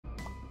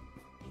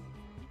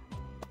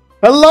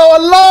Hello,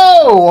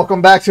 hello!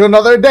 Welcome back to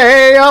another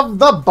day of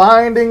The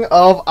Binding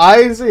of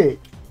Isaac.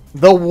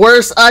 The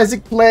worst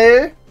Isaac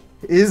player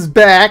is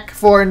back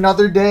for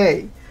another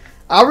day.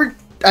 I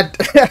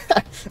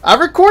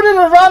recorded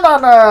a run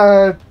on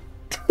a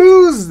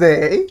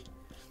Tuesday,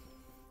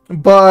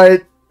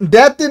 but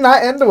that did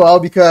not end well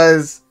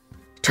because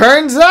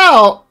turns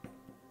out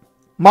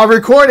my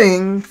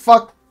recording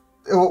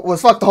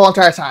was fucked the whole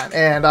entire time,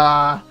 and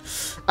I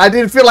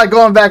didn't feel like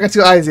going back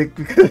into Isaac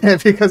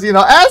because you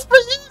know, as per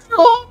usual,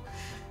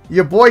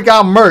 your boy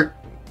got murked.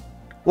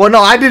 Well, no,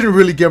 I didn't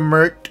really get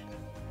murked.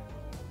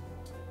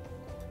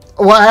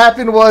 What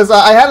happened was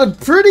I had a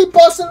pretty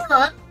bustin'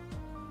 run.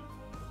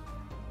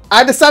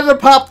 I decided to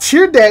pop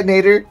tier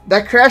detonator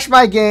that crashed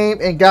my game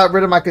and got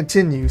rid of my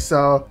continue,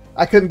 so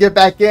I couldn't get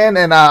back in,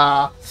 and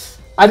I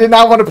did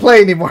not want to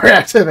play anymore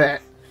after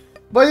that.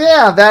 But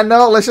yeah, on that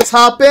note, let's just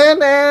hop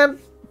in and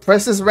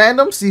press this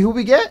random, see who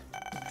we get.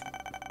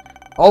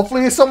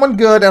 Hopefully it's someone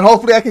good, and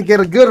hopefully I can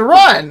get a good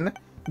run,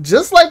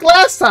 just like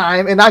last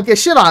time, and not get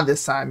shit on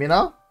this time, you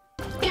know?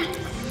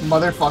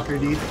 Motherfucker,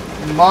 dude.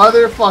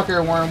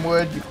 Motherfucker,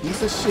 Wormwood, you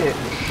piece of shit.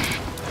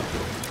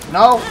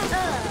 No?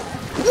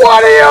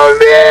 What do you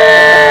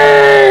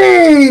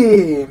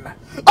mean?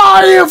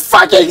 Are you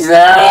fucking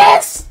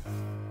serious?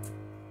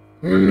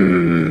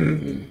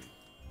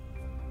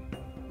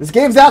 This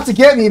game's out to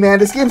get me, man.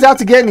 This game's out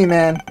to get me,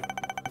 man.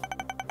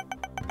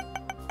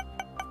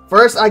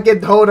 First, I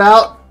get hoed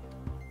out.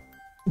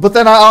 But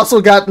then I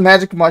also got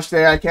Magic Mush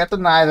there. I can't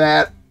deny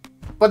that.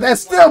 But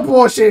that's still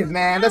bullshit,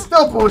 man. That's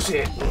still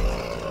bullshit.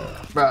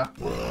 Bruh.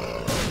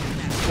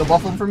 Still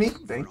buff them for me?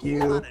 Thank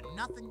you.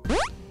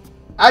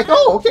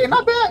 Okay,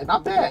 not bad.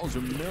 Not bad.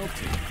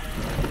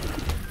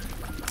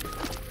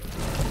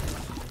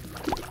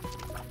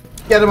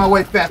 Get out of my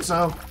way,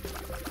 fatso.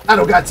 I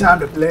don't got time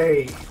to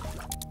play.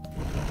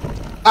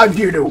 I'm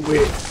here to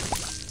win.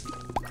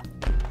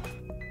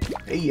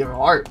 Hey, your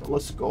heart.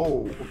 Let's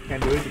go.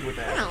 Can't do anything with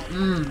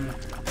that.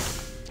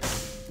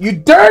 You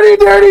dirty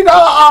dog!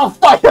 Oh,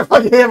 fuck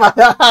him!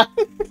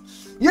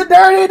 You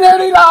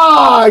dirty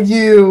dog!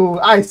 You!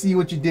 I see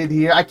what you did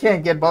here. I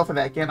can't get both of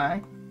that, can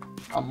I?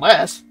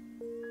 Unless...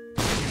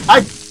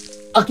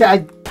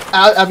 Okay,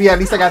 I mean, at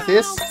least I got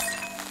this.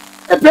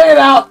 It paid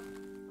out!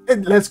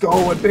 Let's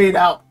go, it paid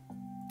out.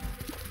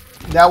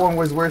 That one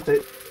was worth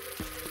it.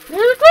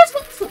 Merry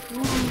Christmas!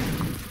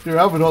 Here,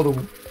 I have another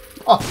one.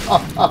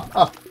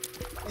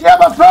 Yeah,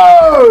 my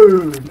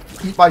phone!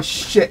 Eat my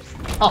shit.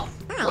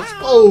 Let's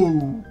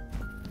go.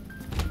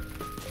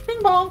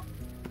 Bing bong.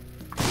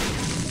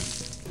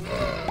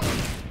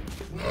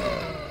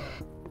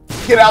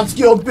 Get out,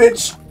 skilled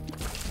bitch.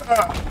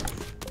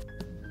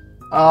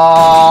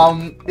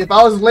 If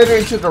I was later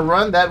into the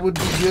run, that would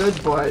be good,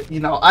 but you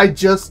know, I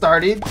just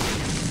started,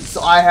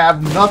 so I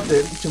have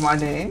nothing to my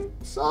name.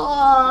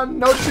 So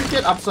no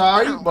trinket. I'm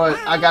sorry, but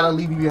I gotta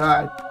leave you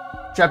behind.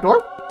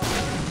 Trapdoor?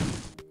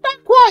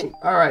 Not quite.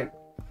 All right,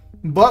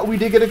 but we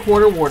did get a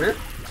quarter water,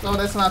 so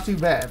that's not too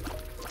bad.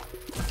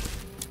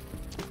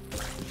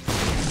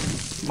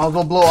 Might as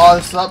well blow all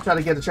this up, try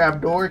to get a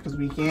trapdoor, because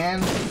we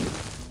can.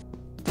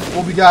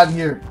 What we got in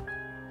here?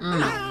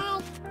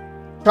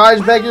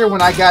 Charge beggar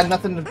when I got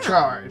nothing to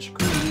charge.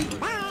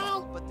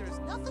 But there's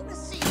nothing to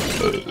see.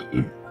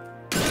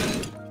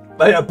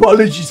 My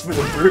apologies for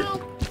the hurt.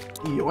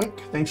 Yoink.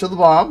 Thanks for the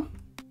bomb.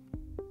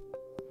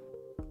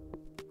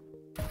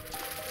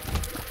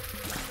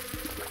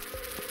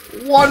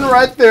 One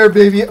right there,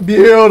 baby.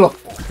 Beautiful.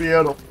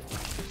 Beautiful.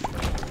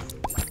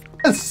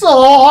 It's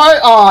so hard.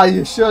 Ah,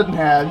 you shouldn't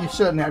have. You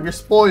shouldn't have. You're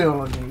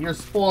spoiling me. You're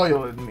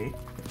spoiling me.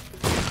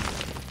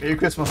 Merry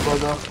Christmas,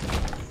 logo.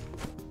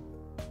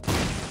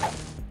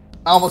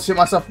 I almost hit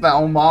myself with that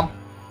own bomb.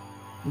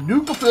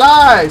 Nuke the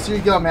flies. Here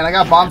you go, man. I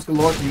got bombs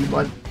galore for you,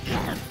 bud.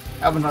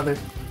 Have another.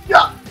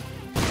 Yeah.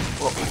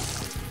 Whoa.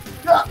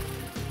 Yeah.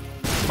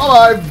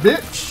 Bye, bye,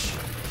 bitch.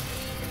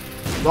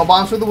 No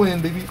bombs for the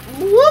win, baby.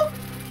 Whoop.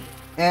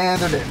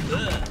 And they're dead.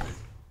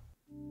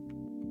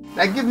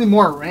 That gives me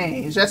more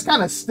range. That's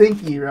kind of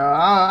stinky, bro.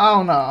 I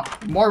don't know.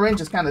 More range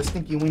is kind of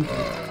stinky winky.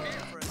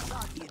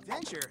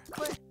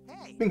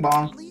 Bing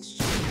bong.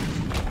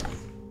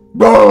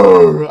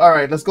 Bro!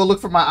 Alright, let's go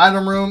look for my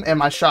item room and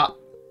my shop.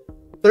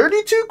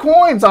 32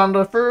 coins on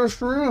the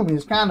first room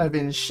is kind of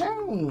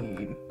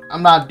insane.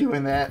 I'm not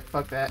doing that.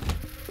 Fuck that.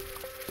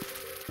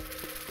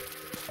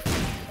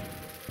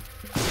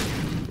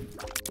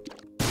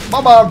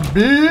 Bye-bye,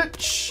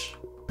 bitch!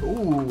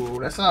 Ooh,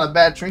 that's not a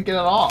bad trinket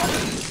at all.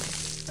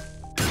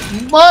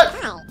 But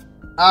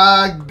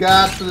I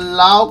got the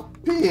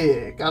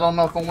lockpick. I don't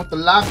know if I want the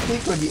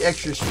lockpick or the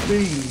extra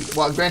speed.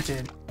 Well,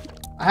 granted,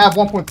 I have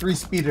 1.3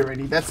 speed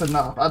already. That's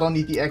enough. I don't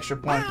need the extra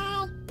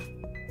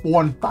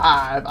 0.15,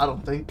 I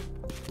don't think.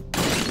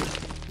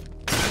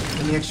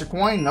 Any extra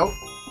coin? Nope.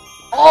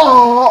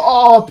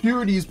 Oh,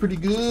 purity is pretty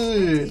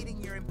good.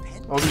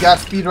 Oh, we got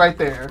speed right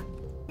there.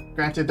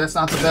 Granted, that's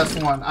not the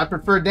best one. I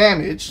prefer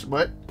damage,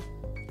 but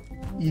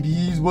it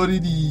is what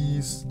it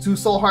is. 2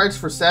 soul hearts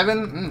for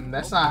 7?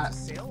 That's not...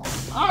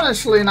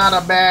 honestly not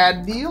a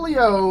bad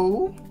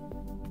dealio.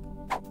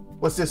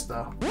 What's this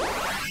though?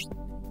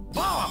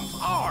 Bombs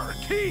are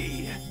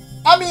key.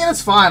 I mean,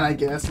 it's fine, I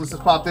guess. Let's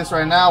just pop this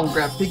right now. We'll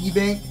grab Piggy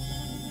Bank.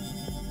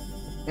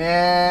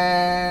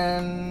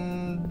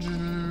 And...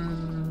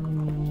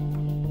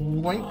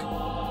 Boink.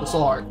 That's so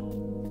hard.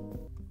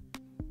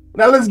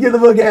 Now let's get the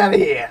fuck out of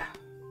here.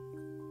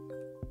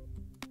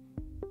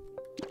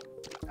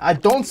 I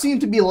don't seem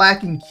to be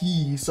lacking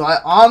keys, so I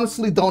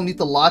honestly don't need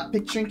the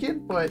lockpick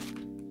trinket, but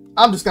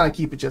I'm just gonna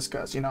keep it just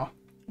cause, you know.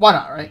 Why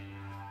not, right?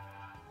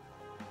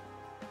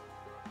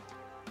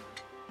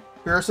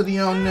 Curse of the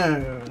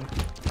Unknown.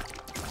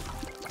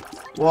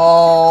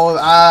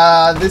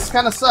 Well, this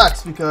kind of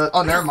sucks because...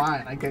 Oh, never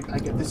mind. I get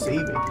to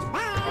save it.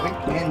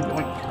 Yoink and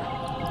yoink.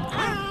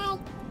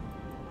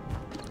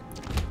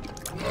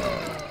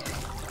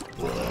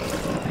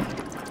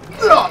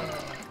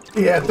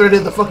 Yeah,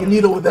 threaded the fucking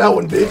needle with that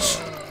one, bitch.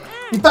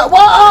 You thought,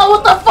 whoa,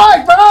 what the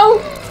fuck, bro?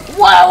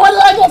 What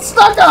did I get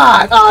stuck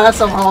on? Oh, that's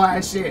some hoe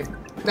ass shit.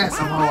 That's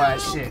some hoe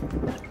ass shit.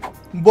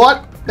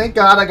 But, thank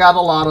God I got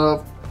a lot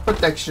of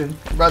protection,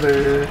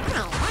 brother.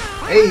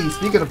 Hey,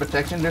 speaking of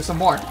protection, there's some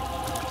more.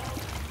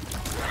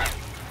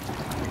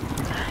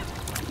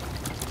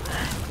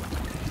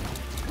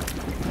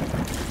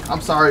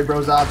 I'm sorry,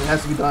 bros out. It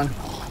has to be done.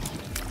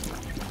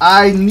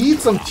 I need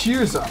some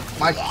tears up.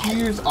 My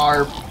tears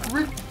are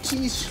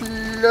pretty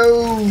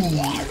slow,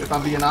 if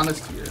I'm being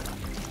honest here.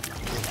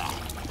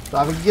 So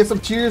if we can get some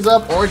tears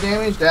up or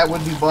damage, that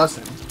would be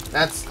busting.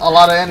 That's a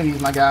lot of enemies,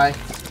 my guy.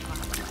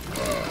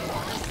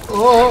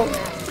 Oh,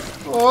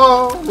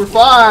 we're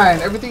fine.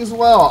 Everything's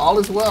well. All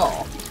is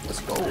well.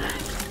 Let's go.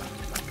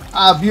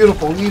 Ah,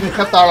 beautiful. We even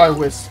kept our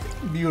wisp.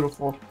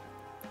 Beautiful.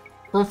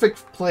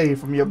 Perfect play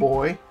from your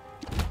boy.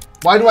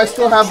 Why do I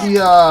still have the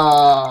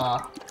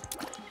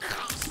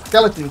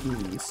skeleton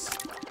keys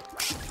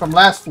from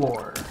last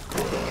floor?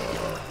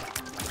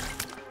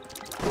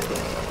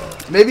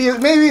 Maybe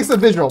it's a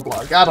visual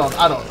bug. I don't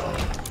know.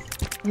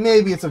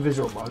 Maybe it's a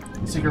visual bug.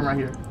 Secret right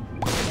here.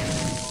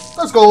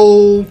 Let's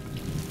go.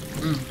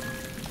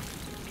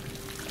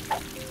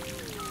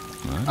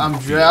 I'm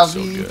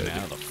drowsy.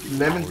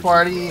 Lemon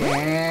party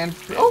and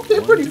okay,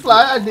 pretty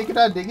fly. I dig it.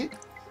 I dig it.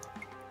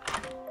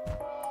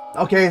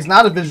 Okay, it's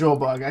not a visual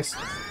bug. I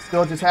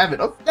still just have it.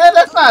 Oh, yeah,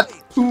 that's not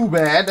too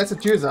bad. That's a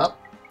tears up.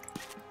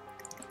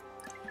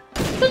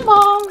 Bing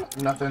bong.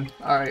 Nothing.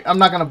 All right, I'm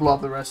not gonna blow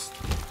up the rest.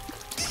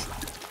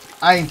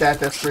 I ain't that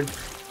desperate.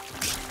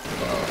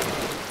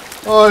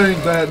 I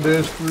ain't that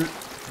desperate.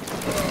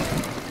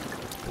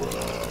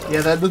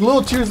 Yeah, the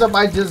little tears up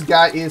I just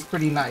got is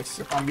pretty nice,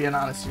 if I'm being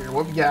honest here.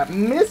 What we got?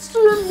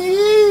 Mr.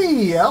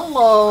 Me!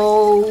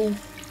 Hello!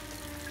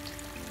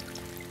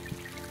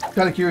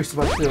 Kind of curious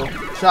about still.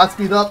 Shot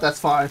speed up, that's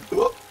fine.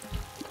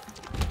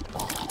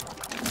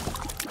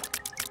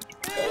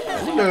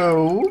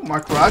 Hello,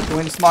 Mark Rock.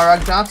 Going to Smart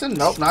Rock Johnson?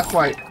 Nope, not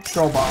quite.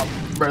 Troll Bob,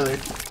 barely.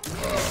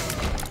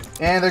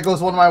 And there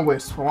goes one of my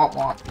wisps. Womp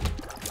womp.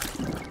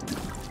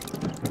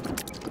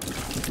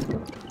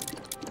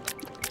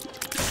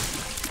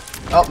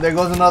 Oh, there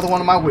goes another one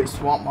of my wisps.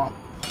 Womp womp.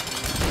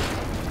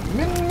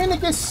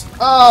 Minicus.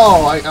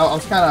 Oh, I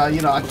was kind of,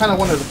 you know, I kind of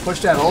wanted to push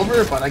that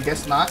over, but I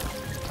guess not.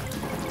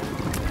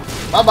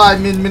 Bye bye,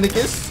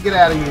 Minicus. Get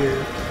out of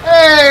here.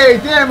 Hey,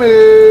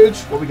 damage.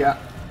 What we got?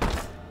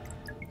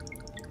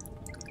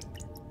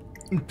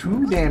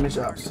 2 damage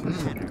ups.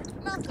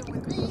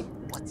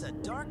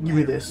 Give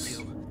me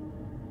this.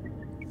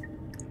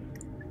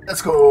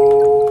 Let's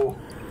go.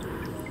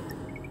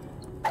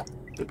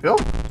 Good pill.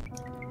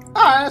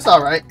 Alright, that's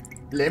alright.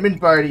 Lemon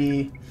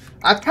party.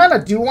 I kind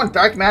of do want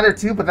dark matter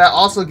too, but that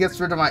also gets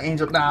rid of my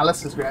angel. Nah,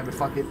 let's just grab it.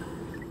 Fuck it.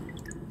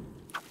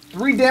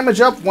 3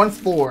 damage up, 1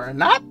 4.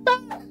 Not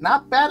bad.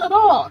 Not bad at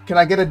all. Can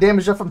I get a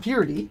damage up from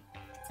purity?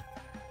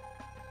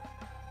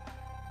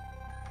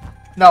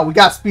 No, we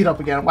got speed up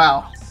again.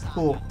 Wow.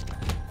 Cool.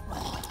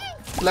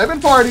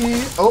 Lemon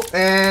party. Oh,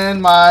 and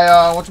my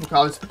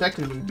whatchamacallit's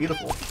protecting me.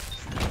 Beautiful.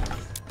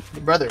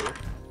 Brother.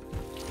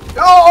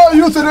 Oh,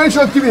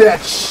 euthanasia, give me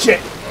that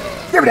shit.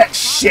 Give me that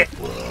shit.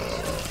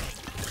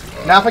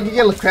 Now if I can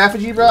get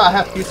Lacraphagy, bro, I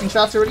have piercing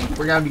shots already.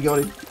 We're gonna be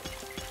goated.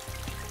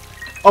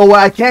 Oh,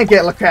 well, I can't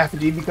get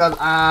Lacraphagy because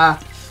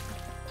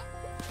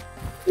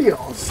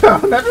heal. So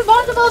never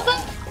mind about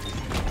that.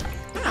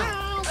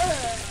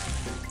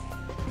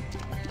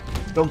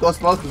 Don't go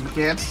smoke because we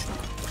can.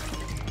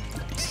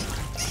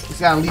 Just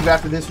gotta leave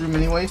after this room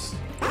anyways.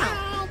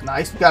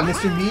 Nice, we got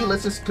Mr. Me.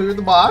 Let's just clear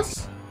the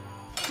boss.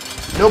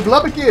 No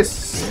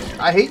Blubberkiss!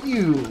 I hate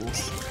you!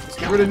 Let's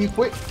get rid of you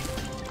quick.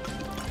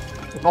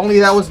 If only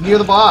that was near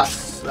the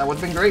boss. That would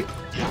have been great.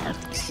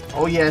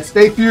 Oh yeah,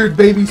 stay feared,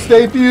 baby!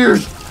 Stay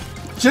feared!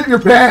 Shit your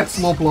pants,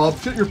 little blub!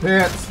 Shit your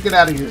pants! Get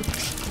out of here.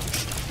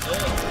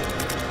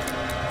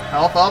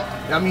 Health up?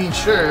 I mean,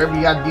 sure,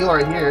 we got a deal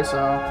right here,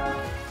 so...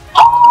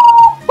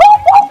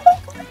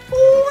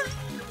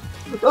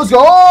 Let's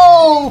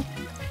go!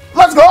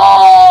 Let's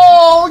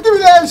go! Give me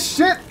that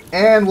shit!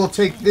 And we'll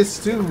take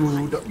this too.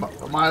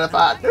 Don't mind if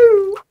I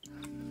do.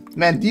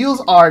 Man, deals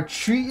are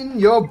treating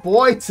your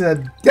boy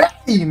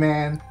today,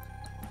 man.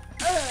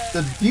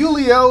 The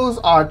Dulios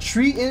are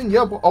treating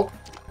your boy. Oh,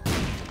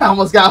 I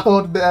almost got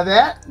hold of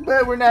that,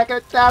 but we're not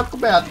gonna talk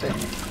about that.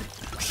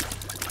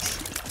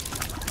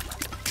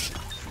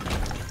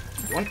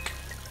 Yoink.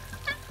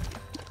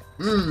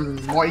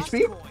 More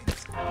HP. More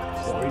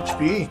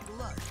HP.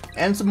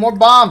 And some more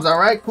bombs.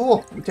 Alright,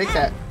 cool. We take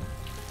that.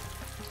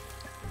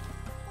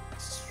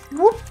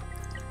 Whoop.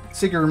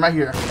 Secret room right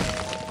here.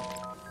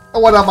 Oh,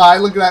 what am I?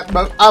 Look at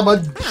that. I'm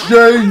a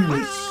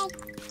genius.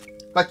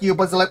 Fuck you,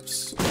 Buzz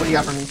Lips. What do you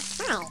got for me?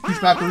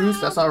 Huge macaroons.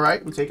 That's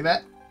alright. We're taking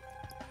that.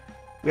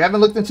 We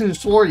haven't looked into the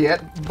floor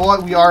yet,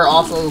 but we are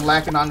also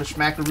lacking on the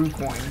schmackaroo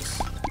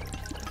coins.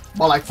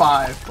 Well, like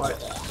 5, but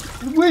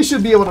we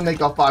should be able to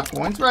make up 5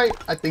 coins, right?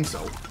 I think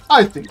so.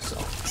 I think so.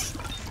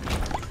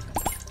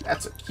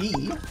 That's a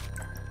key.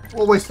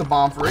 We'll waste the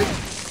bomb for it.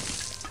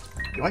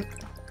 Yoink.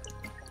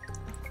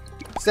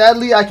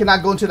 Sadly, I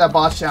cannot go into that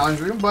boss challenge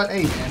room, but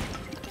hey, man.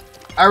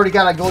 I already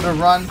got a golden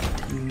run.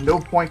 No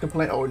point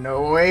complaint. Oh,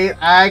 no, wait.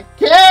 I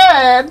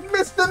can!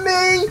 Mr.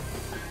 Me!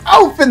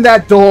 Open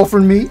that door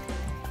for me!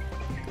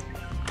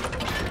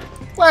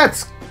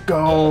 Let's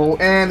go.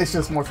 And it's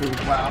just more food.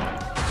 Wow.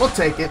 We'll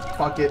take it.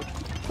 Fuck it.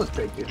 Let's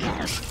take it.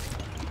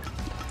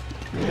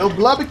 Yo,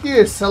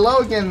 Blubbicus. Hello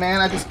again, man.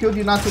 I just killed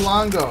you not too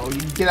long ago. You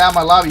can get out of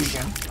my lobby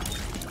again.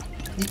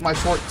 Eat my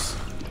shorts.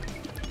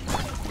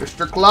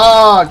 Mr.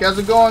 Clog. How's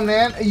it going,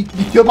 man? You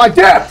killed my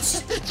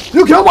depths.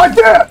 You killed my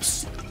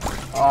depths.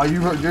 Oh,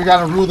 you're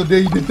gonna rule the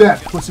day you did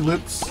that, pussy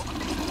lips.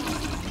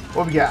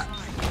 What we got?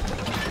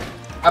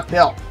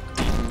 Uphill.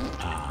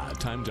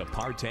 Time to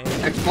partay.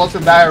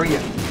 Explosive diarrhea.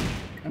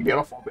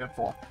 Beautiful,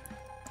 beautiful.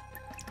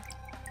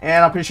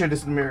 And I'm pretty sure this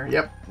is the mirror.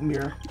 Yep,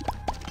 mirror.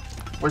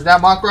 Where's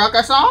that monk rock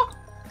I saw?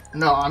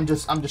 No, I'm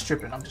just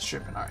tripping. I'm just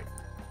tripping. All right.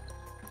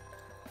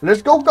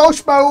 Let's go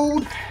ghost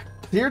mode.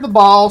 Clear the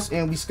balls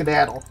and we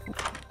skedaddle.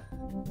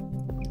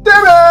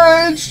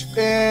 Damage!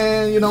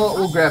 And you know what?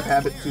 We'll grab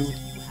habit too.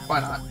 Why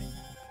not?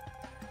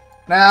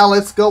 Now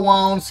let's go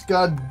on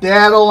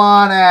skedaddle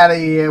on out of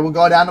here. We'll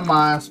go down to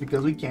mines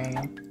because we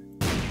can.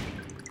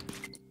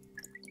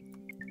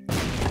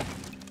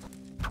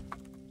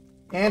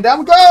 And down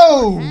we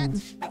go!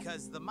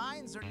 Because the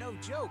mines are no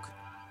joke.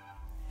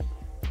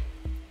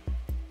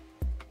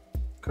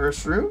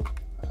 Curse room?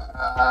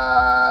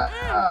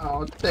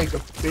 I'll take a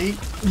peek.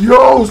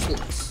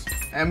 Useless!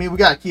 I mean, we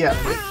got a key out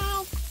of it.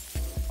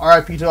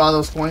 RIP to all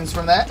those coins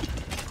from that.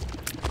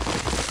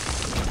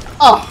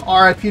 Oh,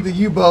 RIP to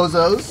you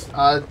bozos.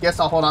 Guess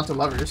I'll hold on to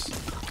lovers.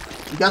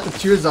 We got the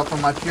tears up from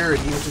my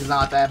purity, which is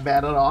not that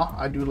bad at all.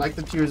 I do like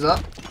the tears up.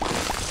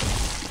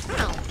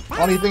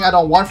 Only thing I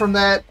don't want from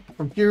that,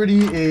 from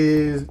purity,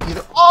 is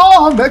either...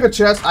 Oh, mega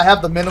chest! I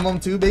have the minimum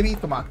too, baby.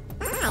 Come on.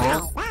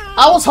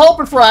 I was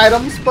hoping for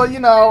items, but you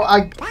know,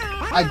 I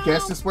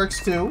guess this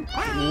works too.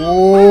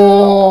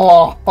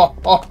 Whoa!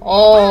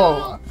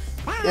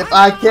 If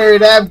I carry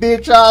that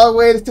bitch all the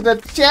way to the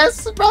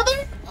chest,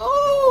 brother,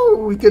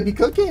 oh, we could be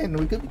cooking.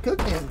 We could be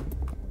cooking.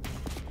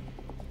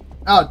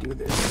 I'll do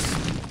this.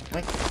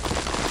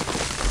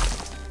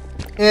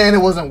 And it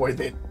wasn't worth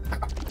it.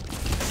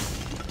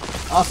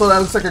 Also, that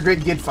looks like a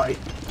great Gid fight.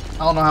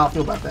 I don't know how I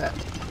feel about that.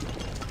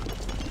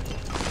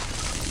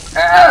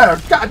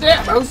 Ah,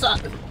 goddamn! I was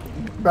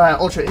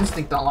Ultra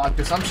Instinct unlocked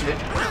or some shit.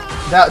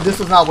 This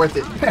was not worth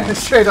it.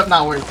 Straight up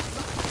not worth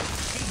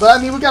it. But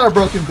I mean, we got a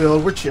broken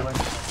build. We're chilling.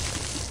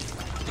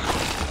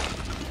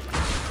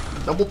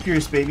 Double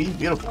pierce, baby.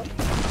 Beautiful.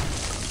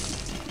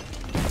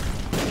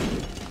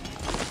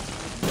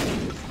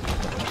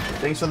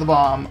 Thanks for the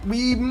bomb.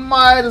 We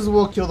might as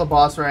well kill the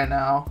boss right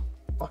now.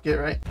 Fuck it,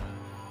 right?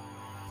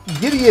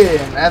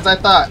 Gideon, as I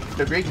thought.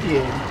 The great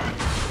Gideon.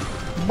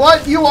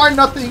 But you are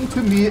nothing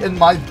to me and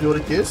my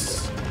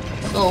Buildicus.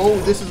 So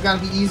this is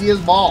gonna be easy as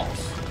balls.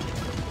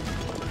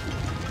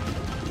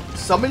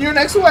 Summon your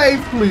next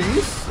wave,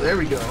 please. There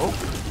we go.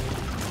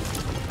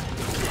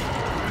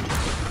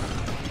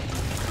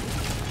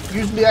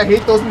 Usually I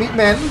hate those meat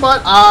men,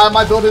 but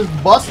my build is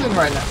busting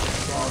right now.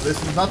 So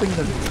this is nothing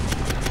to me.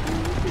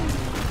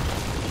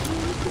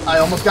 I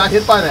almost got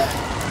hit by that.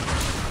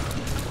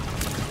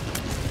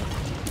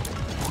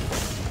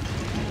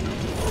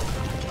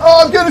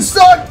 Oh, I'm getting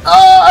sucked!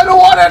 Oh, I don't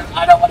want it!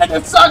 I don't want to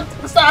get sucked!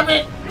 Stop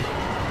it!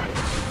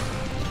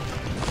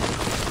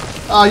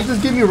 Oh, you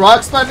just give me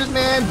rock spiders,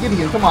 man?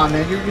 Gideon, come on,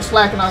 man. You're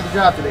slacking on the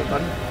job today,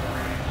 buddy.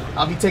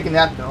 I'll be taking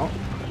that, though.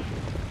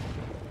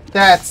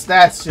 That's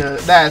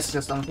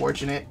just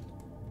unfortunate.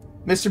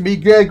 Mr. B,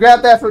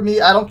 grab that for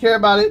me. I don't care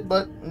about it,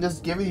 but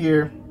just give it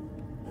here.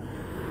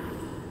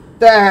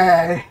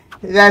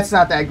 That's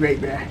not that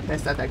great, man.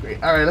 That's not that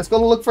great. Alright, let's go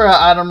look for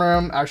our item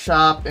room, our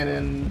shop, and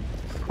then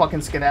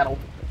fucking skedaddle.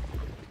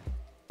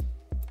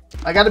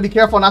 I gotta be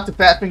careful not to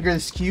fat finger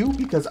this queue,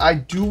 because I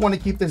do want to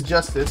keep this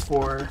justice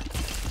for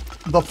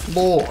the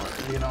floor.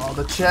 You know,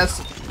 the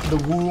chest, the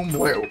womb,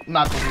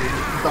 not the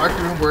womb, dark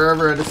room,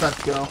 wherever I decide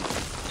to go.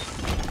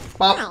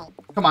 Pop.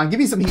 Come on, give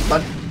me some heat,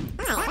 bud.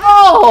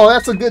 Oh,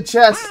 that's a good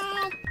chest.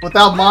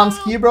 Without mom's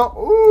key, bro.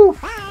 Ooh,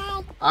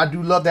 I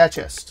do love that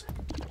chest.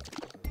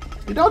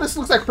 You know, this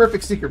looks like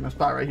perfect secret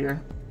spot right here.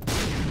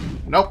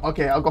 Nope.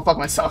 Okay, I'll go fuck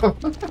myself.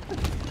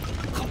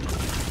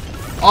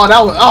 Oh,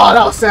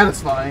 that was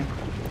satisfying.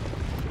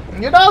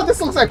 You know, this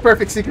looks like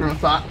perfect secret room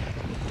spot.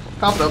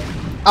 Pop it up.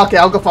 Okay,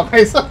 I'll go fuck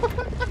myself.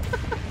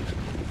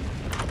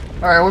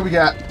 Alright, what we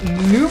got?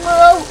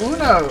 Numero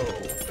uno.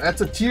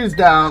 That's a tears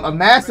down, a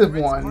massive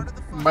one.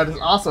 But it's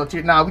also a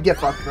tear. Nah, we get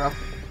fucked, bro.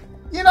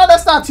 You know,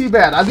 that's not too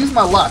bad. I lose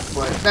my luck,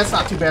 but that's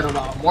not too bad at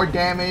all. More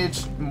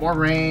damage, more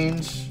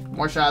range,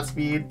 more shot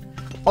speed.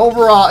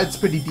 Overall, it's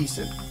pretty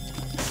decent.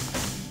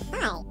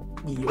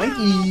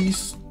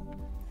 Yankees.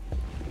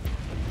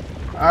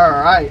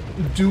 Alright.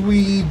 Do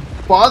we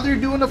bother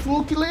doing a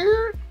full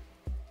clear?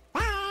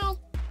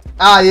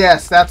 Ah,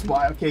 yes, that's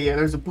why. Okay, yeah,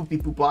 there's a poopy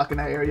poop block in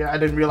that area. I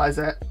didn't realize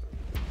that.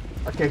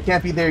 Okay,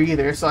 can't be there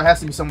either, so it has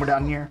to be somewhere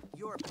down here.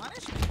 Your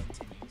punishment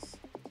continues.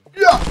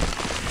 Yeah!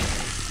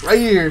 Right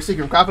here,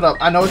 secret. Crop it up.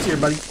 I know it's here,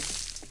 buddy.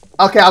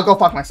 Okay, I'll go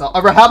fuck myself.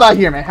 Alright, how about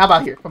here, man? How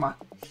about here? Come on.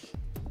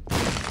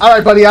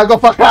 Alright, buddy, I'll go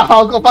fuck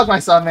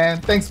myself,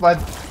 man. Thanks,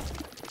 bud.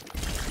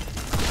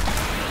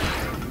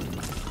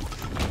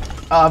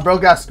 Bro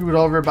got screwed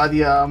over by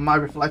the my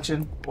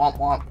reflection. Womp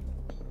womp.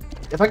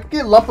 If I could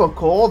get lump of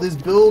coal, this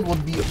build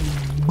would be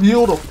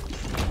beautiful.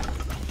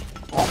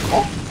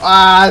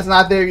 Ah, it's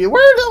not there yet.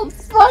 Where the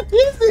fuck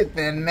is it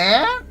then,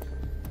 man?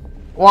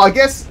 Well, I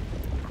guess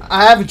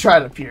I haven't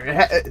tried up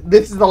here.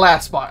 This is the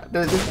last spot.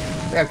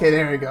 Okay,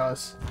 there it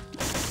goes.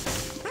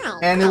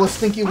 And it was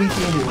stinky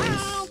winky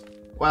anyways.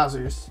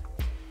 Wowzers.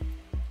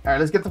 Alright,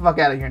 let's get the fuck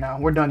out of here now.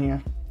 We're done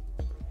here.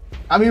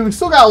 I mean, we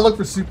still gotta look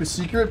for super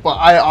secret, but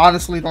I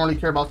honestly don't really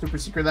care about super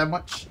secret that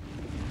much.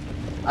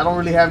 I don't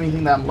really have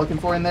anything that I'm looking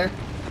for in there.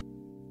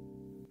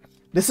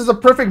 This is a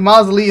perfect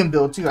mausoleum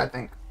build too, I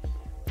think.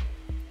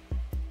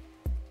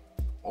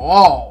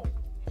 Oh.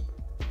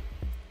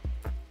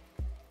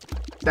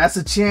 That's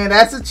a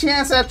chance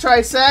at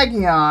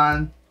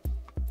Trisagion.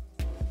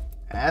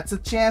 That's a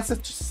chance at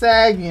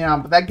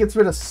Trisagion, but that gets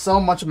rid of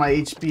so much of my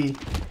HP.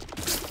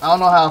 I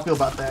don't know how I feel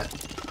about that.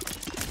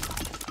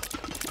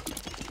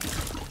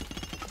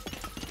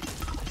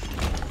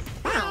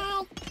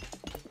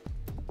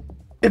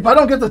 If I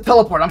don't get the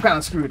teleport, I'm kind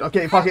of screwed.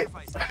 Okay, fuck it.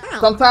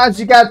 Sometimes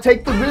you gotta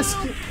take the risk.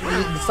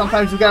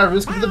 Sometimes you gotta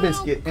risk for the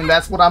biscuit, and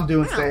that's what I'm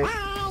doing today.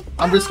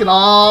 I'm risking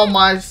all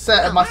my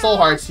soul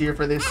hearts here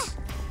for this.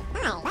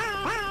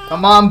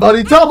 Come on,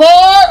 buddy, teleport!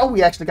 Oh,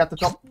 we actually got the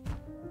teleport.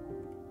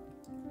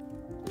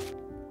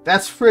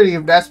 That's pretty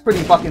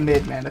fucking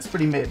mid, man. That's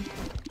pretty mid.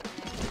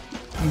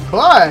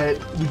 But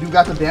we do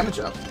got the damage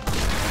up.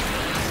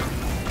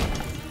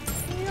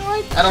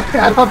 I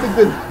don't think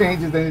this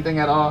changes anything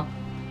at all.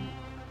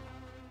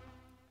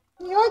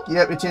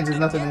 Yep, it changes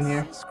nothing in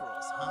here.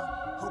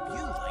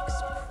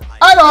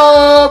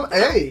 Item!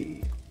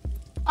 Hey!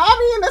 I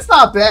mean, that's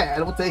not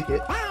bad. We'll take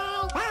it.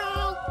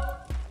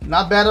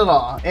 Not bad at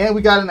all. And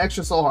we got an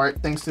extra soul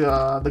heart thanks to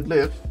the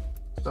glyph.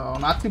 So,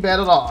 not too bad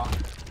at all.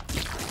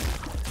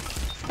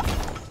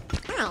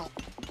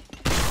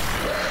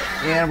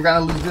 And we're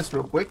gonna lose this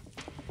real quick.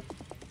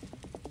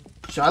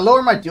 Should I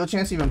lower my deal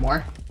chance even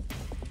more?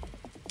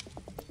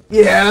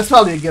 Yeah, that's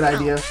probably a good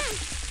idea.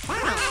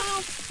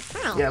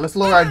 Yeah, let's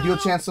lower our deal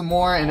chance some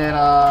more and then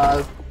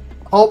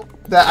hope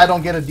that I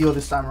don't get a deal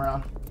this time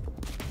around.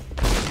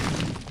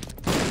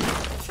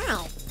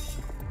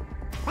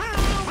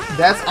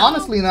 That's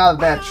honestly not a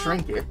bad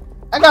trinket.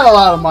 I got a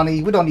lot of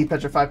money. We don't need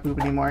petrified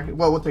poop anymore.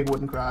 Well, we'll take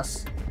wooden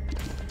cross.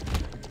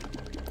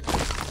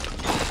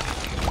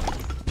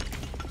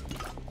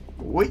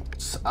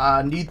 Wait,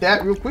 I need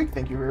that real quick.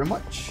 Thank you very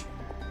much.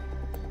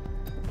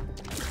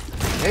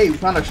 Hey, we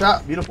found a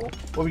shop. Beautiful.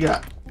 What we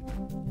got?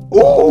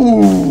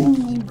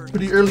 Ooh!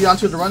 Pretty early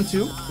onto the run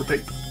too. We'll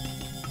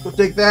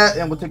take that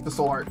and we'll take the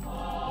soul heart.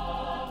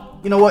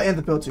 You know what? And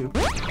the pill too.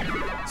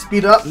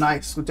 Speed up.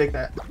 Nice. We'll take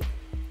that.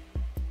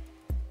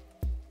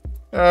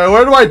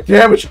 Where do I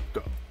damage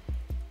go?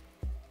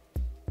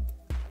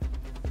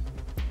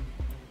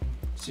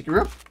 Secret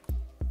room?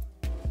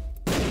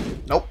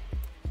 Nope.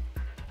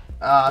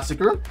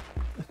 Secret room?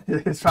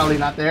 It's probably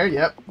not there.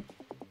 Yep.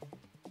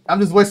 I'm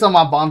just wasting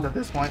my bombs at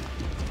this point.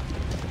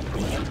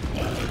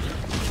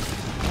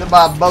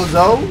 Goodbye,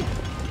 bozo.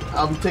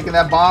 I'll be taking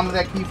that bomb and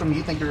that key from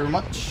you. Thank you very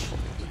much.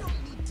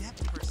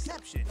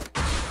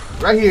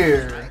 Right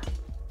here.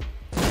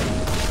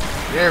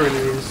 There it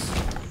is.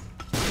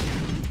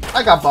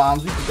 I got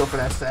bombs. We can go for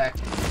that stack.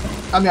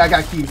 I mean, I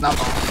got keys, not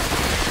bombs.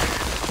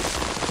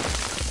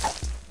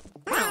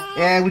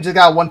 And we just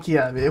got one key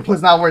out of it. It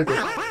was not worth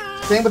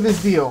it. Same with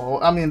this deal.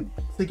 I mean,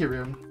 secret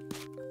room.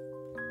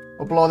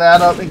 We'll blow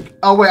that up. And,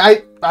 oh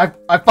wait, I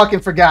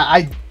fucking forgot.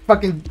 I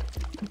fucking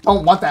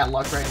don't want that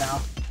luck right now.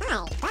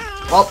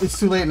 Well, it's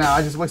too late now.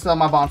 I just wasted all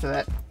my bomb for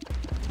that.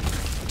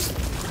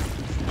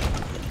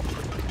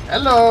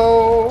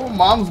 Hello!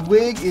 Mom's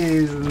wig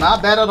is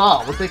not bad at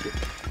all. We'll take it.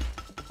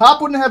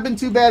 Pop wouldn't have been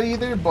too bad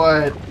either,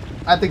 but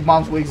I think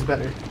Mom's wig's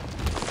better.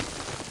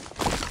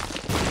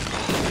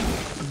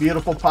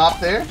 Beautiful pop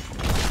there.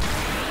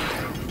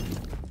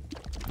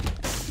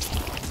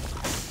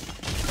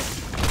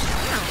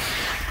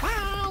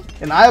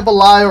 An eye of a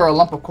lie or a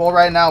lump of coal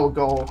right now would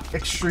go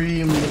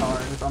extremely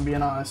hard, if I'm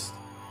being honest.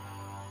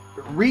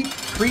 Reek,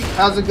 Creep,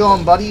 how's it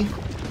going, buddy?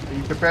 Are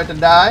you prepared to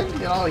die? You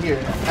know,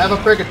 here, have a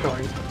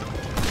purgatory.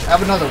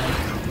 Have another one.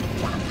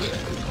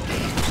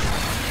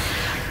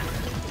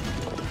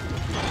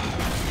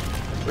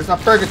 Where's my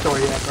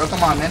purgatory at, bro?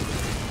 Come on, man.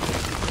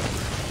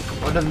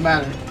 Well, it doesn't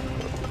matter.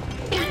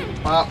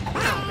 Pop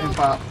and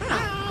pop.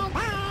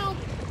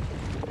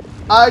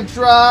 Eye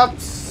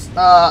drops.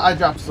 Eye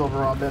drops is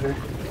overall better.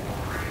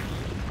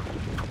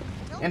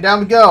 And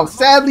down we go.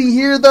 Sadly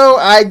here though,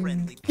 I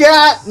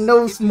got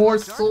no more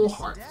soul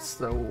hearts,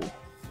 so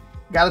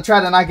gotta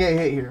try to not get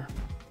hit here.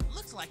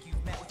 Looks like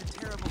you've met with a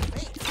terrible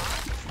fate,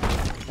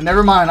 huh?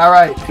 Never mind. All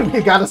right,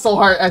 we got a soul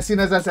heart as soon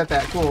as I said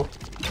that. Cool.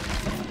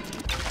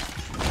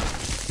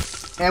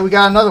 And we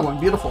got another one.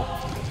 Beautiful.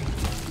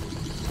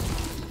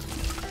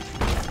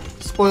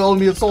 Spoil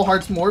me with soul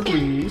hearts more,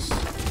 please.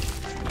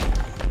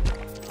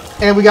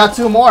 And we got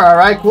two more. All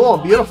right, cool,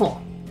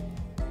 beautiful.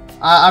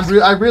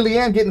 I really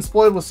am getting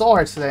spoiled with soul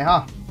hearts today,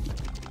 huh?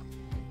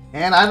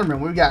 And item room,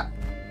 what we got?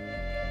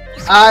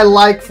 I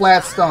like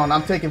flat stone.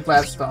 I'm taking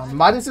flat stone.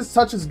 Midas's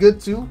touch is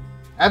good too.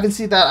 I haven't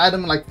seen that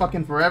item in like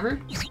fucking forever.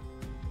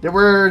 There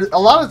were a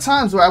lot of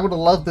times where I would have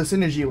loved the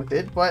synergy with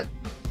it, but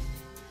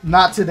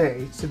not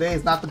today. Today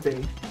is not the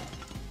day.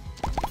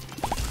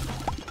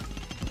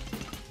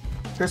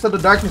 Curse of the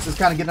Darkness is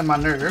kind of getting on my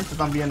nerves,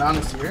 if I'm being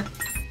honest here.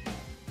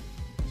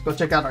 Let's go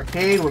check out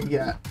Arcade. What we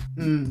got?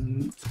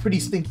 It's pretty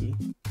stinky.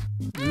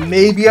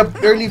 Maybe a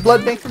early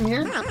blood bank from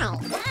here?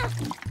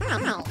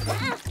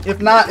 If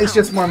not, it's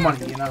just more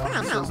money, you know,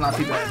 so it's not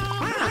too bad.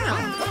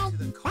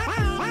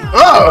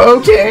 Oh,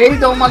 okay.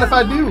 Don't mind if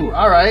I do.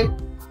 Alright.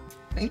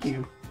 Thank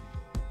you.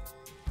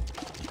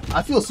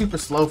 I feel super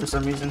slow for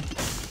some reason.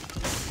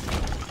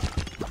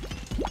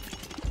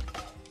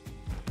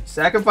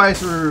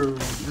 Sacrifice room.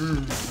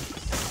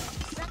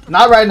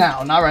 Not right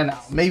now. Not right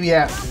now. Maybe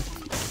after.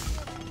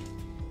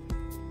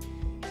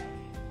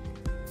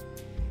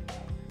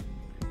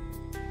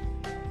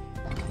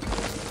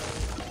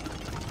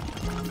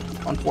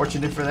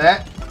 Unfortunate for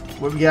that.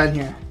 What we got in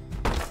here?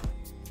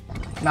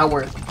 Not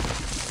worth.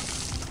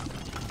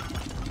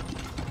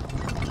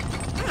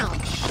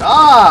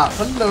 Shop!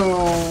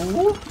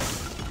 Hello!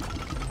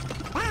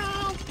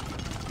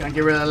 Can I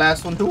get rid of the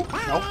last one too?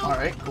 Nope.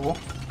 Alright, cool.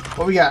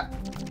 What we got?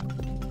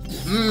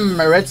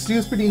 My red stew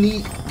is pretty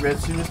neat. Red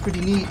stew is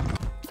pretty neat.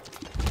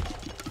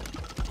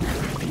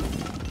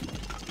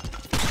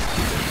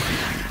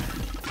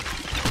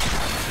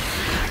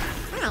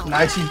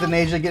 Nice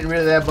euthanasia getting rid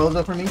of that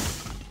bozo for me.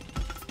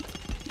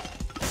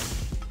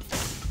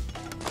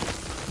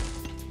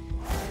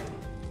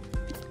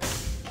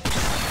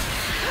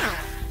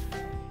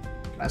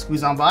 Can I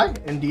squeeze on by?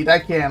 Indeed I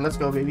can. Let's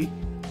go, baby.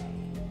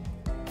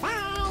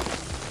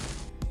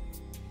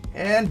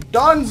 And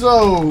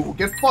Donzo!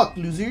 Get fucked,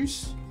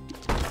 losers.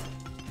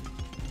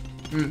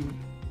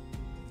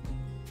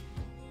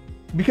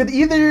 We could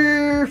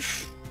either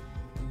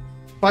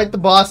fight the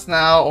boss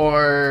now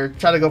or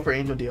try to go for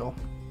Angel Deal.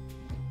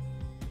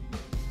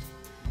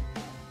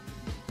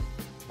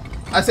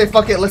 I say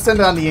fuck it, let's send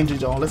it on the Angel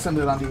Deal. Let's send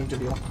it on the Angel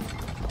Deal.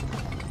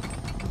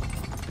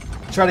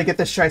 Try to get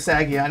this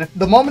Trisagion. If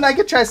the moment I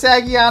get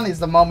Trisagion is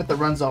the moment that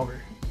runs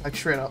over. Like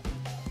straight up.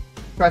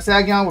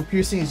 Trisagion with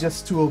piercing is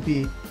just too OP.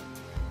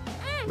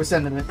 We're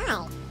sending it.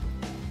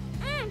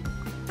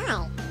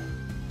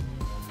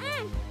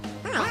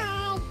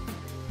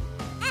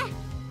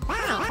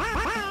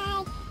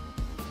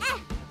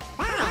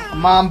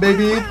 Come on,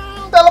 baby.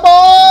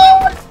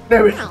 Teleport!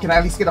 There we go. Can I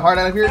at least get a heart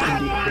out of here?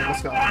 Indeed. Okay,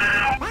 let's go.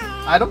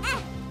 Item.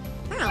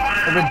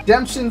 The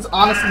redemption's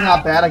honestly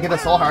not bad. I get a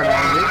soul heart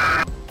out of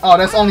it. Oh,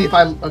 that's only if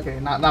I... Okay,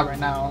 not right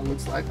now, it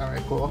looks like.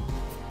 Alright, cool.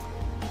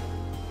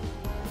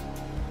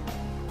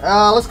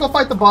 Let's go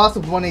fight the boss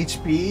with 1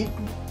 HP.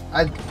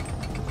 I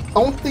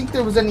don't think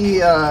there was any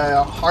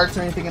hearts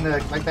or anything in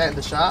the, like that in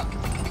the shop.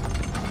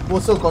 We'll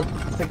still go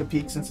take a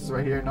peek since it's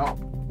right here. No.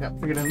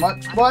 Yep, figured as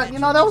much. But, you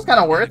know, that was kind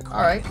of worth.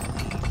 Alright.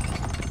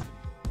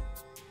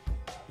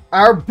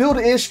 Our build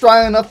is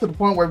strong enough to the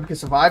point where we can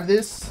survive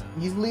this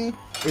easily.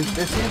 Is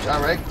this huge?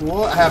 Alright,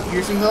 cool. I have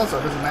piercing though, so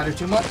it doesn't matter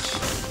too much.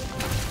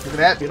 Look at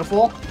that.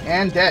 Beautiful.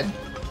 And dead.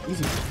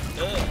 Easy.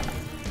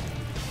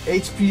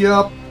 HP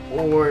up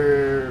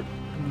or...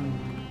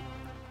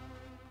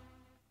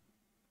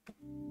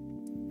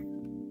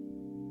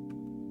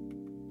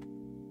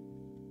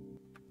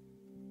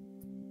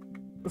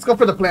 Let's go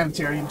for the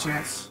planetarium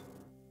chance.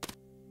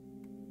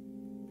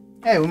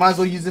 Hey, we might as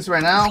well use this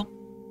right now.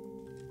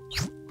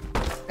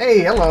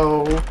 Hey,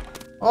 hello.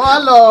 Oh,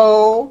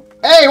 hello.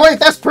 Hey, wait,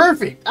 that's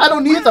perfect. I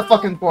don't need the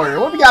fucking quarter.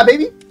 What we got,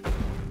 baby?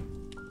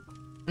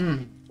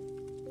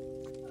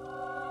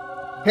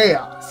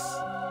 Chaos.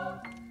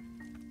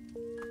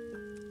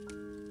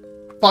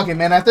 Fuck it,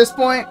 man. At this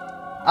point,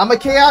 I'm a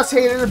chaos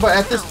hater, but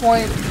at this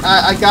point,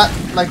 I got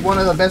like one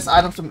of the best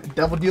items from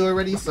Devil Deal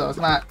already, so it's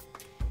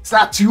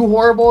not too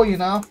horrible, you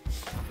know.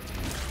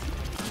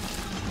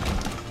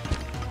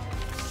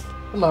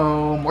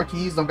 Hello, more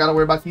keys. Don't gotta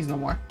worry about keys no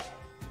more.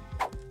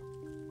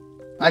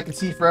 I can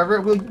see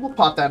forever. We'll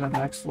pop that on the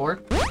next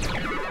floor.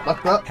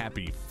 Luck up.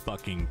 Happy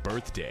fucking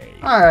birthday.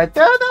 Alright,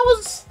 that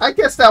was... I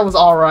guess that was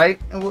alright.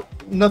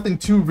 Nothing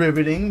too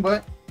riveting,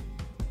 but...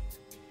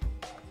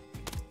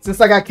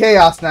 Since I got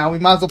chaos now, we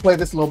might as well play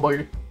this little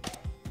bugger.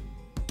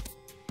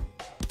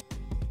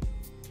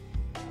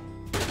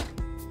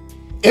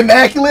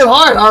 Immaculate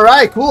Heart!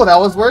 Alright, cool. That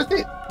was worth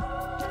it.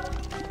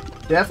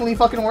 Definitely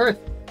fucking worth.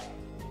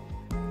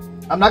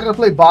 I'm not gonna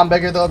play Bomb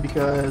Beggar though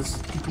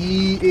because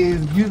he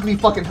is usually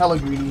fucking hella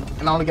greedy.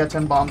 And I only got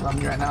 10 bombs on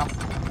me right now.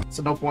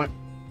 So no point.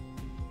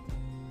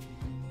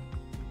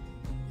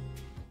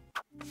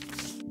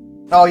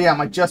 Oh yeah,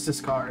 my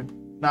Justice card.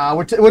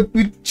 Nah,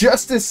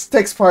 Justice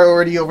takes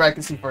priority over I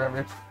Can See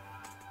Forever.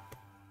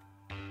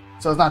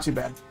 So it's not too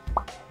bad.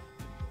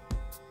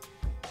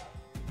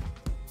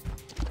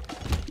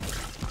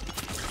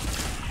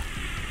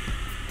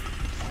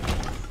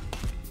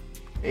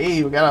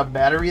 Hey, we got a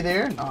battery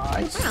there.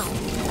 Nice.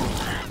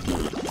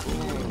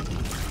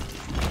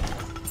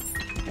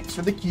 Thanks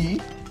for the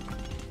key.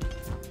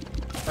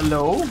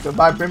 Hello.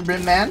 Goodbye, Brim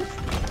Brim Man.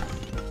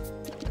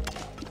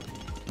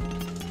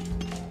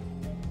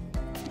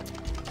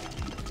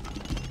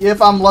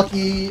 If I'm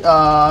lucky,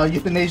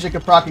 Euthanasia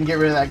could proc and get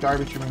rid of that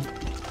garbage from me.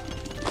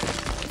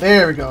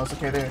 There we go.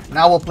 Okay, there.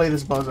 Now we'll play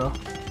this bozo.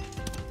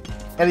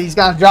 And he's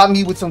gonna drop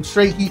me with some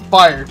straight heat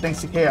fire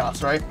thanks to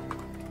chaos, right?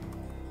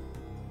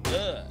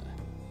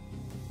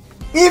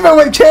 Even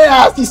with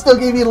chaos, he still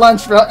gave me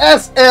lunch, bro.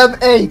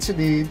 SMH,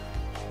 dude.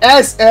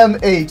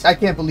 SMH. I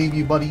can't believe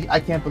you, buddy. I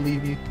can't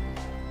believe you.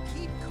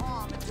 Keep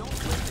calm and don't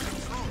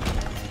lose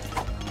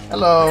control.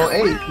 Hello.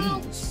 Hey,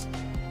 peace.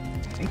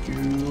 Thank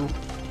you.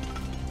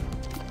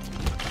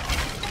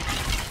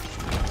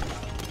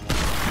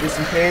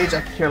 Disengage. I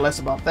could care less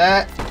about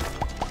that.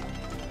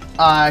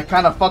 I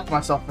kind of fucked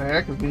myself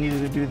there because we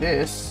needed to do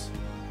this.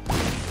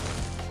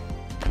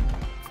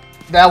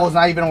 That was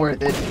not even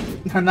worth it.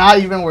 Not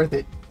even worth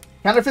it.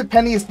 Counterfeit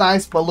Penny is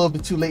nice, but a little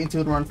bit too late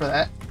into the run for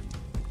that.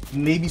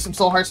 Maybe some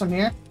soul hearts from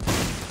here.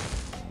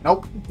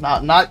 Nope,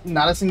 not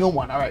a single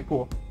one. All right,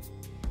 cool.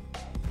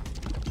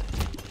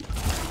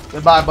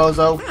 Goodbye,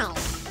 bozo.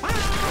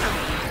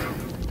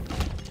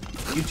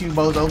 You too,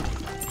 bozo.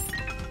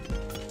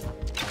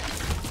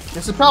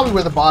 This is probably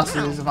where the boss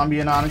is, if I'm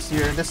being honest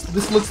here.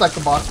 This looks like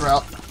the boss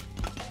route.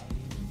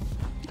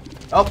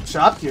 Oh,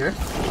 shop here.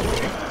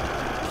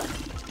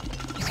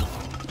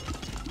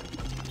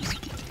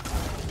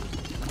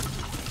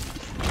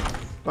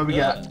 What we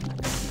got?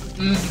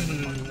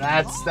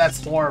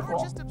 That's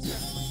horrible.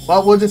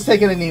 Well, we'll just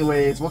take it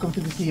anyways. Welcome to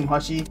the team,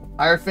 Hushy.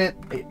 Hierophant,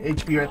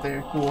 HP right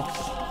there. Cool.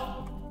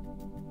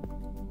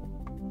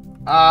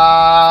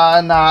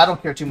 Nah, I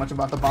don't care too much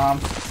about the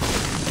bombs.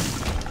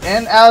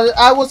 And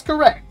I was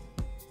correct.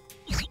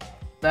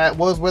 That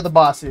was where the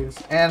boss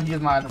is. And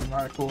here's my item.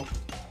 Alright, cool.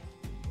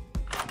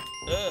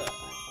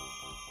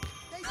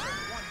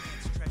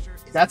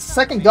 That's the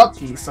second gut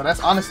piece, so that's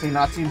honestly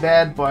not too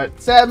bad, but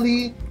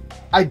sadly,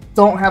 I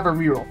don't have a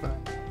reroll for that.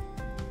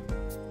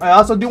 I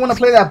also do want to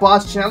play that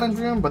boss challenge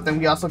room, but then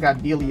we also got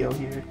Delio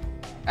here.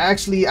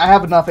 Actually, I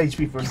have enough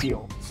HP for a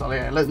deal. So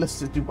yeah, let's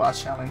just do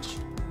boss challenge.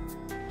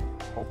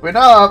 Open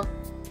up!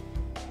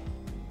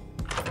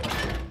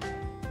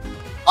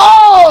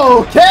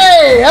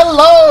 Okay!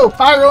 Hello,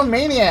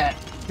 Pyromaniac!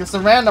 Just a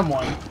random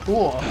one.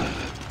 Cool.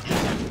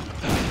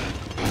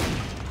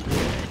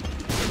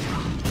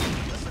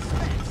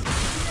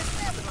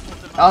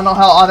 I don't know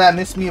how all that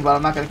missed me, but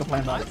I'm not gonna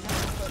complain about it.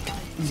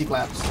 Easy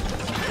claps.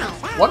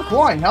 1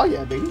 coin, hell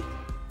yeah, baby.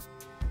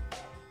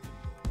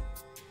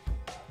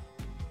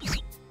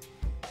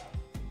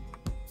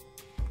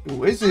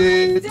 Who is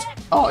it?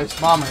 Oh, it's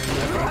Mama.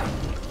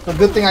 So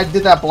good thing I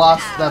did that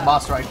boss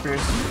right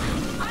first.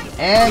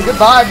 And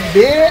goodbye,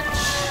 bitch.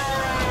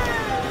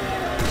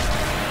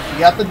 You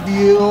got the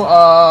deal.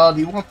 Do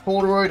you want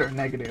Polaroid or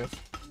negative?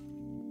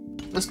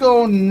 Let's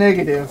go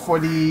negative for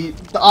the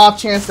off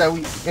chance that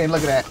we. And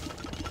look at that.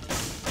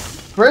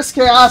 First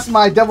chaos,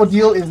 my devil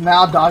deal is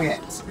now dog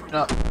ass.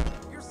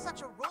 You're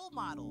such a role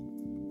model.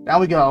 Down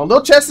we go.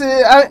 Little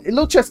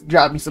chest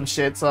dropped me some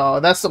shit, so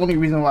that's the only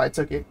reason why I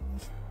took it.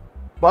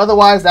 But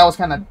otherwise, that was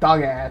kind of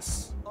dog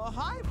ass.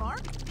 Hi,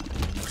 Mark.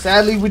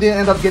 Sadly, we didn't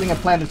end up getting a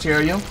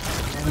planetarium,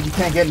 and we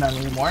can't get none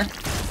anymore.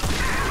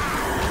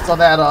 So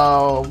that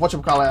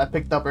whatchamacallit I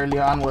picked up early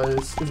on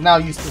is now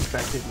useless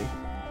effectively.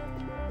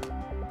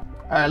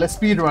 Alright, let's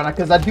speedrun it,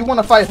 because I do want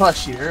to fight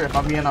Hush here, if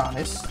I'm being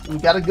honest. We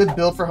got a good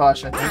build for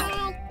Hush, I think.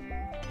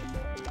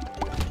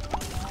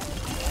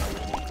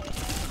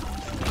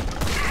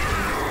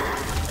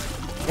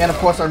 And of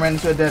course I ran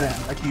into a dead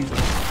end, like usual.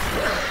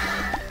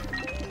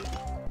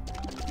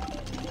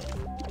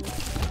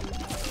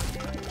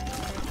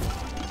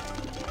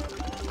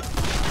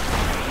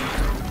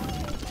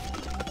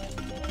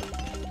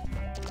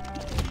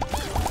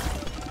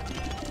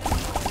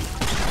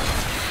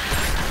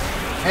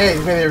 Hey,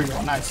 there we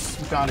go. Nice.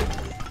 We found it.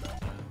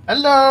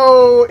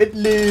 Hello, it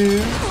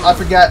lives. I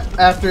forgot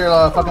after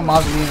fucking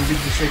Mausoleum, did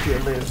the shake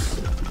it lives.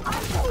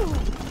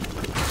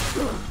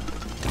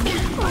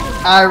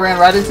 I ran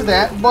right into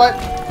that, but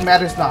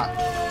matters not.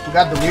 We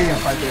got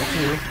delirium right there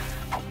too.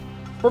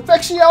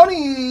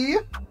 Perfectioni!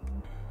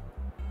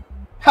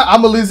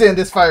 I'm gonna lose it in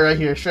this fight right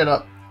here, straight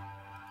up.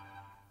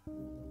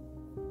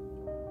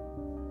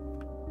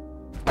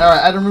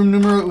 Alright, item room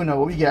numero uno.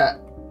 What we got?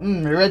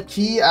 Red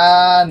key.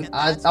 I'm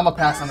gonna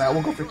pass on that.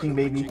 We'll go for King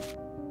Baby.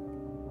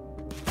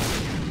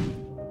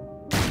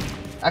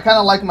 I kind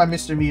of like my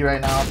Mr. Me right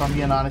now, if I'm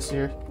being honest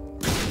here.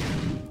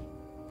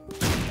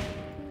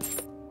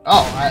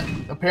 Oh,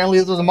 apparently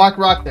there was a Mark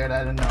Rock there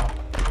that I didn't know.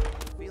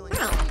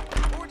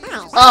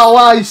 Oh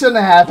wow, you shouldn't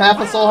have half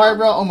a soul heart,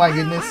 bro. Oh my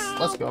goodness.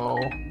 Let's go.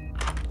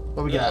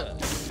 What we got?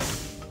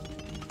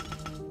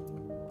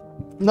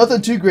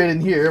 Nothing too great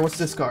in here. What's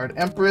this card?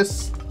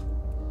 Empress.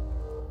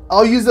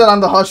 I'll use it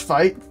on the Hush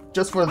fight,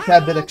 just for the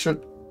tad bit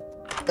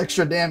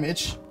extra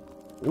damage.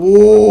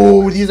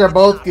 Ooh, these are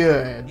both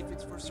good.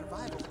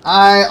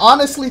 I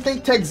honestly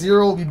think Tech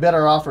 0 will be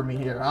better off for me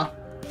here, huh?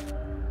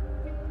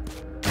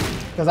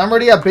 Because I'm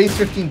already at base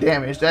 15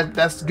 damage.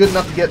 That's good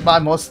enough to get by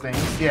most things.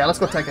 Yeah, let's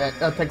go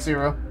Tech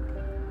 0.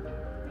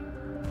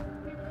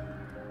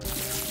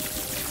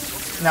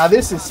 Now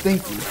this is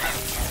stinky.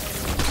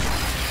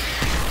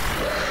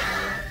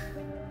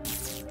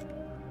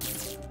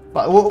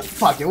 But well,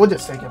 fuck it, we'll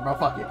just take it, bro.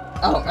 Fuck it.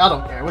 I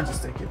don't care. We'll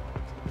just take it.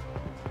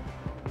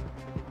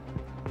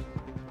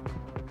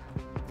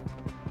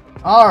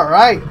 All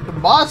right, the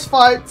boss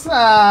fight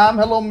time.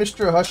 Hello,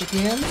 Mr.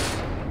 Hushikin.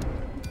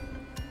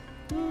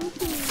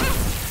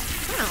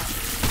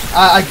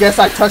 I guess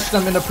I touched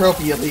them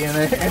inappropriately, and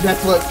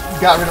that's what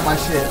got rid of my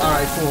shit. All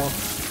right, cool.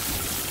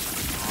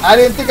 I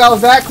didn't think I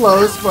was that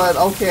close, but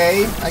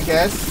okay, I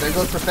guess. There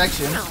goes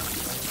perfection.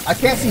 I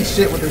can't see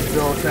shit with this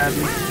build,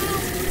 sadly.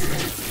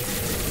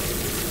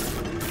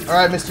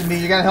 Alright, Mr. Me,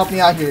 you're gonna help me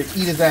out here.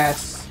 Eat his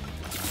ass.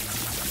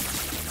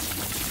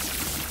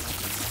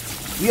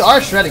 We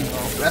are shredding,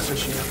 though. That's for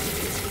sure.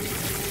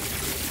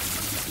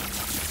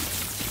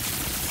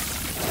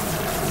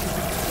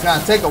 It's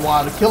gonna take a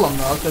while to kill him,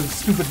 though, because it's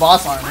stupid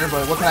boss armor,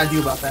 but what can I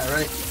do about that,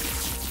 right?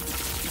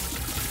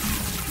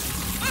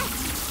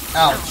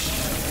 Ouch.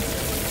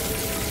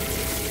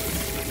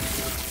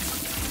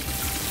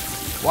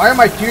 Why are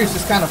my tears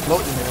just kind of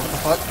floating there? What the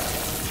fuck?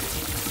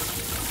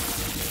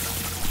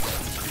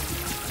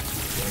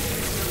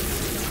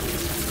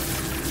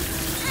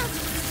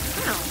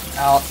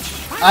 Ouch.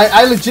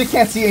 I legit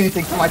can't see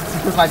anything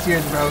because of my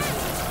tears, bro.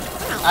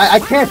 I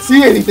can't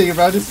see anything,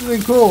 bro. This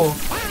isn't cool.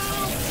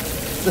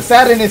 The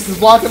sadness is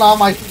blocking all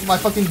my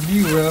fucking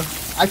view, bro.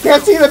 I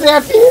can't see the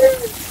damn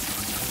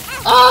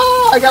tears!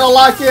 Ah! I gotta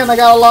lock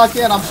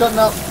in. I'm shutting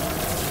up.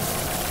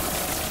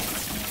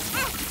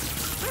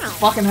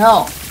 Fucking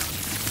hell.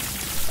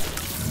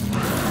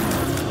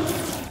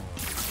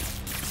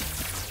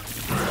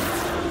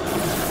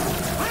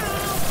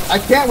 I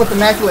can't with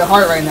Immaculate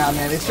Heart right now,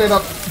 man. It's straight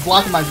up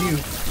blocking my view.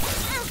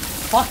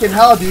 Fucking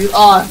hell, dude.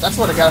 Oh, that's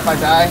what I got if I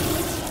die.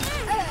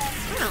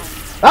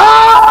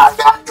 Ah!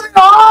 Immaculate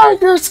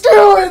Heart! You're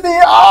screwing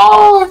me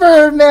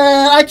over,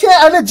 man!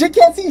 I legit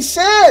can't see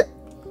shit!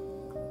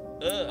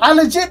 I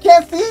legit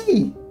can't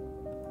see!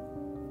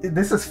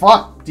 This is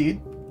fucked,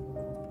 dude.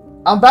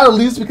 I'm about to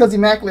lose because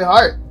Immaculate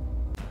Heart.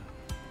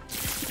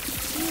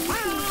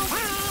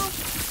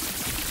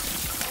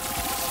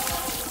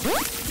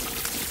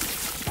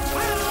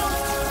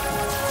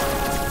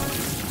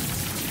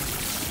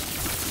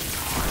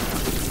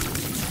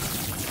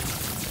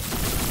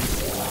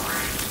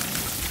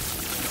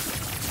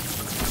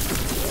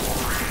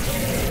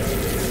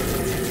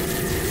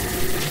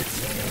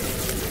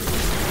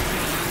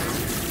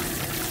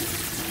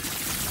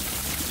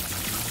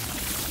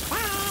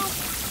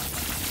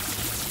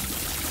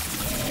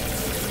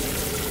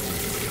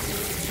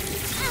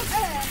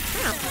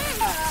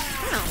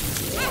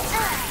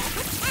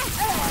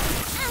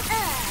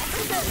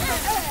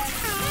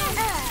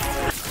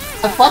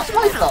 I fucked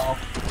myself.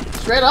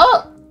 Straight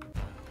up.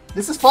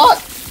 This is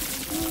fucked.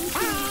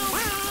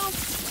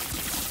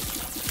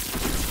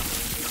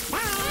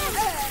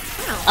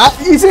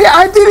 You see,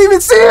 I didn't even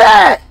see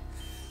that.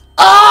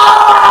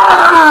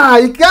 Ah!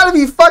 You gotta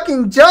be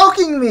fucking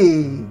joking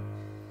me.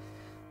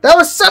 That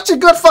was such a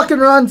good fucking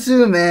run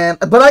too, man.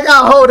 But I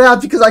got hold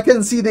out because I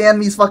couldn't see the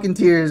enemy's fucking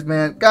tears,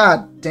 man.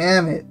 God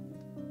damn it.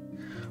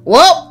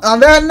 Well, on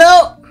that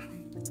note,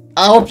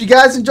 I hope you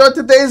guys enjoyed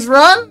today's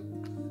run.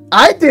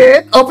 I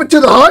did, up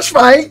until the Hush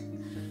fight.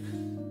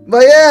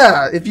 But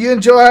yeah, if you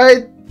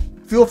enjoyed,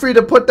 feel free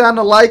to put down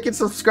a like and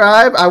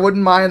subscribe. I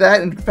wouldn't mind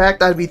that. In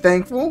fact, I'd be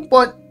thankful.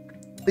 But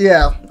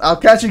yeah, I'll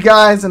catch you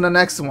guys in the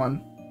next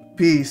one.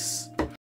 Peace.